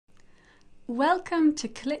Welcome to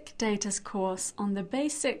Klickdata's course on the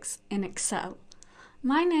basics in Excel.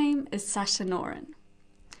 My name is Sasha Noren.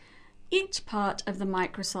 Each part of the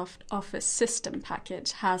Microsoft Office system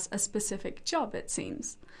package has a specific job, it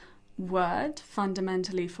seems. Word,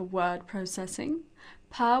 fundamentally for word processing,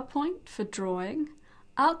 PowerPoint for drawing,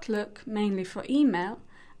 Outlook mainly for email,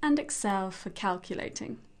 and Excel for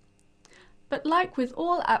calculating. But like with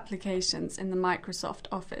all applications in the Microsoft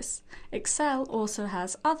Office, Excel also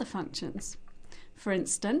has other functions. For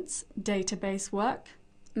instance, database work,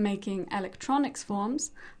 making electronics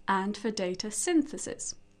forms, and for data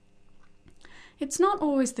synthesis. It's not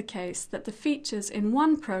always the case that the features in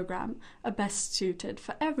one program are best suited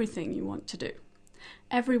for everything you want to do.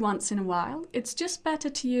 Every once in a while, it's just better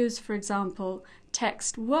to use, for example,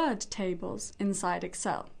 text word tables inside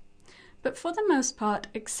Excel. But for the most part,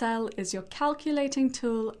 Excel is your calculating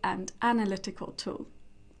tool and analytical tool.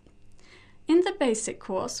 In the basic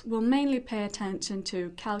course, we'll mainly pay attention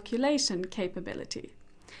to calculation capability.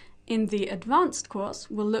 In the advanced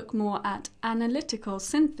course, we'll look more at analytical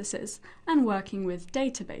synthesis and working with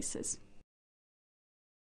databases.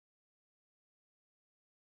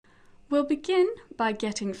 We'll begin by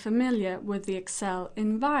getting familiar with the Excel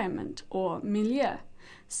environment, or milieu,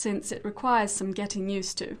 since it requires some getting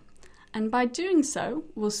used to. And by doing so,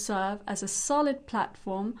 will serve as a solid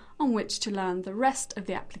platform on which to learn the rest of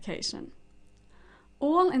the application.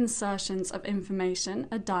 All insertions of information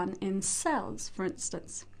are done in cells, for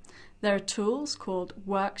instance. There are tools called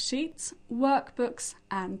worksheets, workbooks,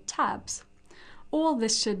 and tabs. All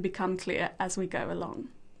this should become clear as we go along.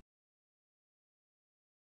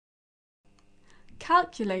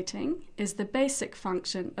 Calculating is the basic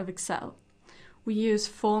function of Excel. We use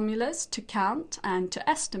formulas to count and to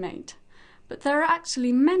estimate. But there are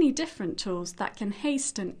actually many different tools that can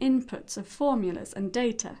hasten inputs of formulas and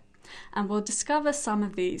data, and we'll discover some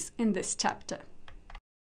of these in this chapter.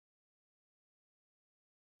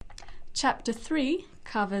 Chapter 3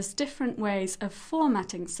 covers different ways of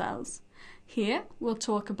formatting cells. Here we'll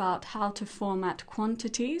talk about how to format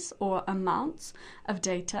quantities or amounts of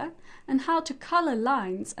data and how to color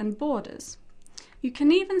lines and borders. You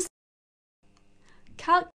can even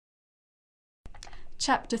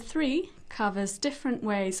Chapter 3 covers different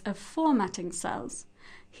ways of formatting cells.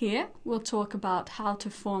 Here we'll talk about how to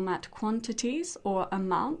format quantities or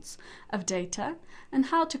amounts of data and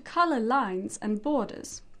how to color lines and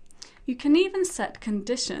borders. You can even set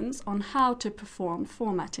conditions on how to perform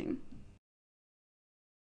formatting.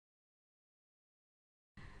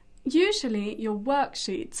 Usually your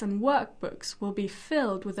worksheets and workbooks will be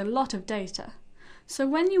filled with a lot of data. So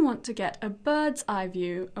when you want to get a bird's eye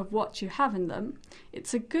view of what you have in them,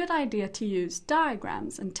 it's a good idea to use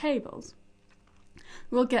diagrams and tables.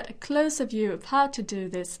 We'll get a closer view of how to do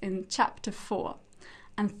this in Chapter 4.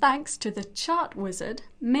 And thanks to the chart wizard,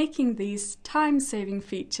 making these time-saving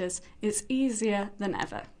features is easier than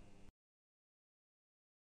ever.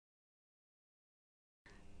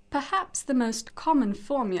 Perhaps the most common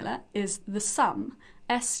formula is the sum,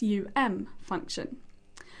 SUM function.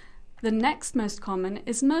 The next most common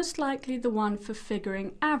is most likely the one for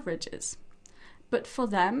figuring averages. But for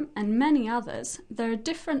them and many others, there are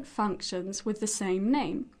different functions with the same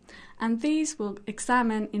name, and these we'll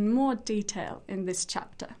examine in more detail in this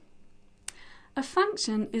chapter. A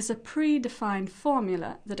function is a predefined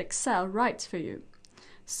formula that Excel writes for you.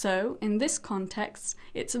 So, in this context,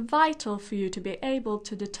 it's vital for you to be able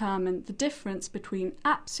to determine the difference between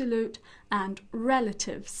absolute and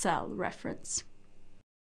relative cell reference.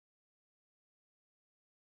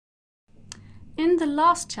 In the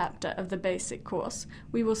last chapter of the basic course,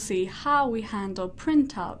 we will see how we handle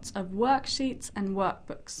printouts of worksheets and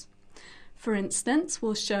workbooks. For instance,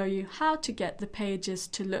 we'll show you how to get the pages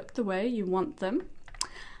to look the way you want them.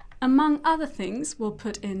 Among other things, we'll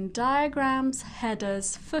put in diagrams,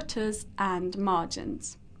 headers, footers, and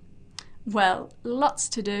margins. Well, lots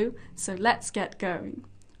to do, so let's get going.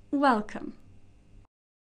 Welcome.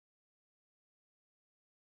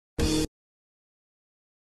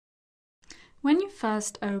 When you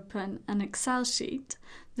first open an Excel sheet,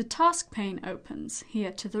 the task pane opens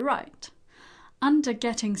here to the right. Under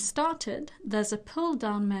Getting Started, there's a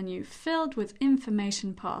pull-down menu filled with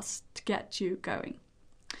information paths to get you going.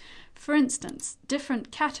 For instance,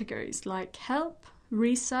 different categories like Help,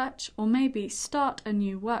 Research, or maybe Start a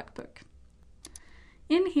new workbook.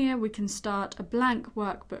 In here we can start a blank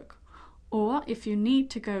workbook, or if you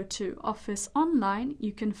need to go to Office Online,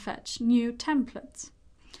 you can fetch new templates.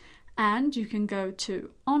 And you can go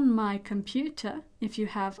to On My Computer if you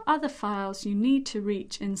have other files you need to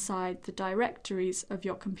reach inside the directories of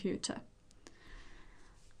your computer.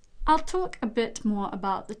 I'll talk a bit more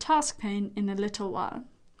about the task pane in a little while.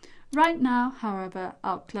 Right now, however,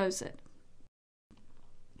 I'll close it.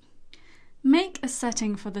 Make a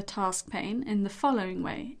setting for the task pane in the following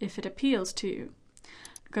way if it appeals to you.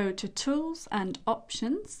 Go to Tools and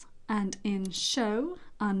Options, and in Show,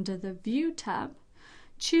 under the View tab,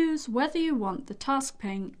 choose whether you want the task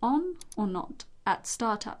pane on or not at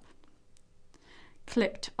startup.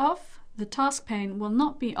 Clicked off, the task pane will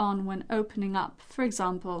not be on when opening up, for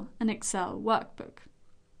example, an Excel workbook.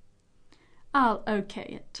 I'll OK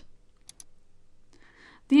it.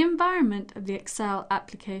 The environment of the Excel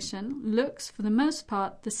application looks for the most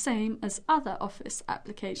part the same as other Office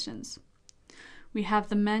applications. We have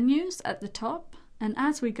the menus at the top, and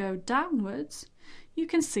as we go downwards, you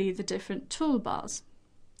can see the different toolbars.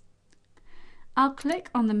 I'll click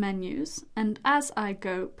on the menus, and as I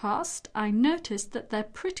go past, I notice that they're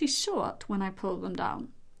pretty short when I pull them down.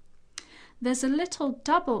 There's a little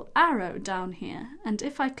double arrow down here, and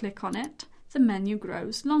if I click on it, the menu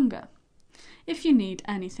grows longer, if you need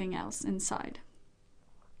anything else inside.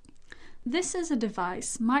 This is a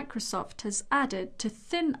device Microsoft has added to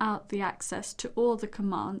thin out the access to all the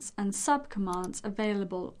commands and sub-commands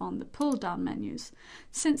available on the pull-down menus,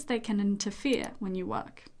 since they can interfere when you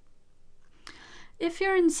work. If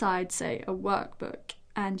you're inside, say, a workbook,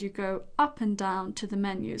 and you go up and down to the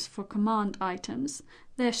menus for command items,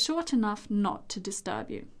 they're short enough not to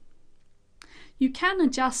disturb you. You can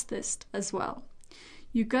adjust this as well.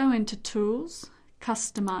 You go into Tools,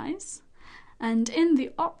 Customize, and in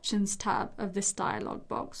the Options tab of this dialog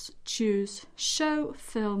box, choose Show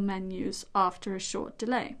Fill Menus after a short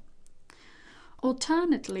delay.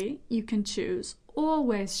 Alternately, you can choose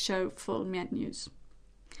Always Show Full Menus.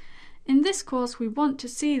 In this course, we want to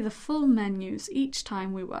see the full menus each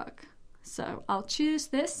time we work, so I'll choose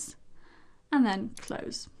this and then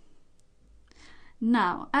close.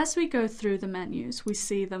 Now, as we go through the menus, we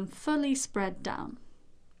see them fully spread down.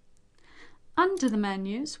 Under the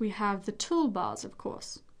menus, we have the toolbars, of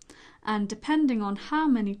course, and depending on how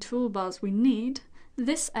many toolbars we need,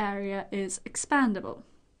 this area is expandable.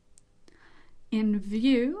 In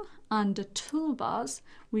View, under Toolbars,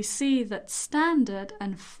 we see that Standard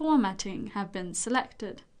and Formatting have been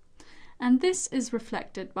selected, and this is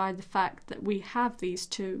reflected by the fact that we have these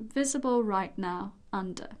two visible right now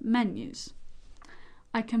under Menus.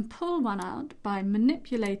 I can pull one out by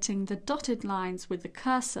manipulating the dotted lines with the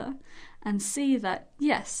cursor and see that,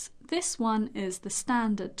 yes, this one is the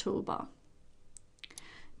Standard toolbar.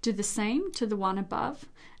 Do the same to the one above,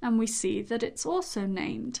 and we see that it's also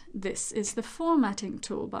named, this is the Formatting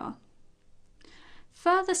toolbar.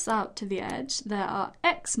 Furthest out to the edge, there are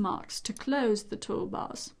X marks to close the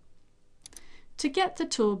toolbars. To get the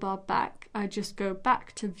toolbar back, I just go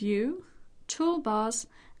back to View, Toolbars,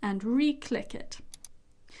 and re-click it.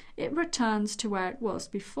 It returns to where it was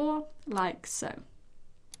before, like so.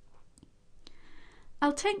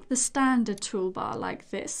 I'll take the Standard toolbar like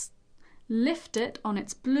this, lift it on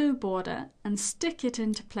its blue border and stick it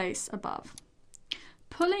into place above.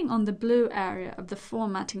 Pulling on the blue area of the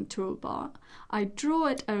Formatting toolbar, I draw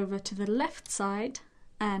it over to the left side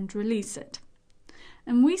and release it.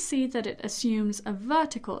 And we see that it assumes a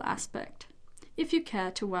vertical aspect, if you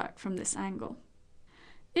care to work from this angle.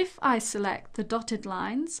 If I select the dotted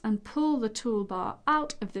lines and pull the toolbar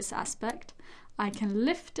out of this aspect, I can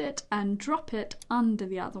lift it and drop it under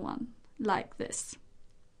the other one, like this.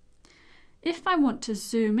 If I want to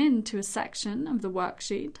zoom into a section of the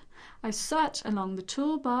worksheet, I search along the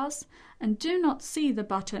toolbars and do not see the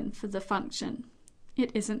button for the function.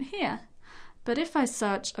 It isn't here, but if I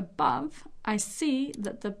search above, I see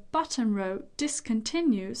that the button row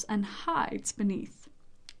discontinues and hides beneath,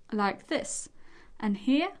 like this, and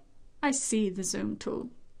here I see the zoom tool.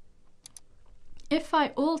 If I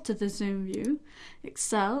alter the zoom view,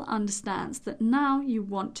 Excel understands that now you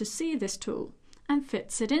want to see this tool and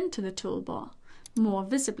fits it into the toolbar more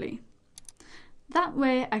visibly. That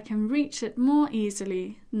way I can reach it more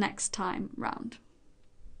easily next time round.